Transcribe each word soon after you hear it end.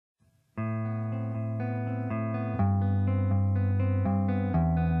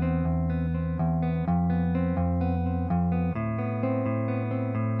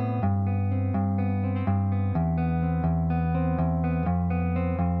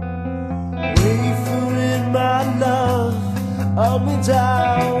hold me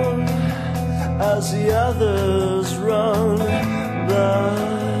down as the others run by.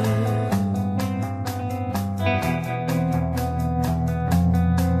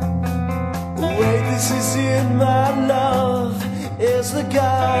 Wait, this is it, my love is the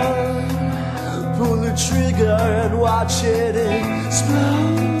gun. Pull the trigger and watch it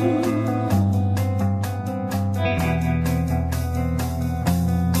explode.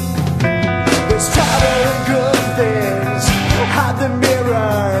 There's time and good things, hide the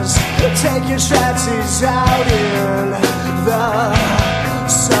mirrors, take your chances out in the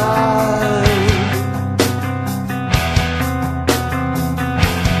sun.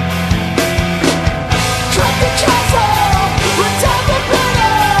 Cut the castle, we're down the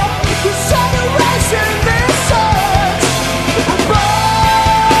middle, the sun erasing this earth.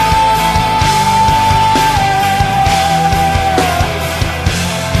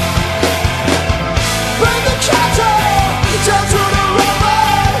 Burn the castle, down to the river,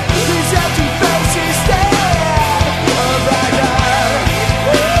 these empty faces stand right now.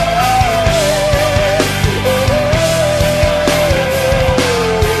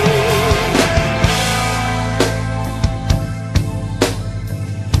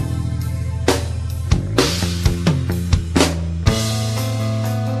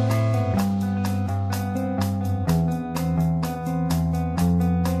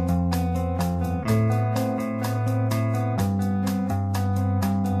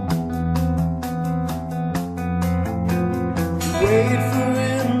 Wait for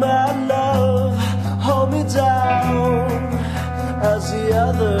it, my love, hold me down as the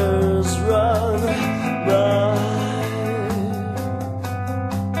others run by.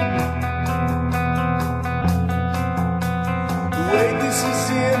 Wait, this is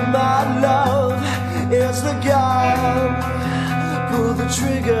it, my love, it's the gun. Pull the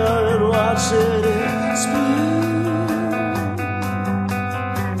trigger and watch it explode.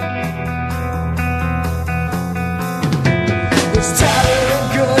 There's talent and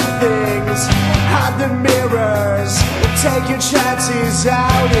good things, hide the mirrors, take your chances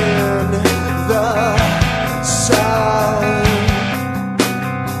out in the sun.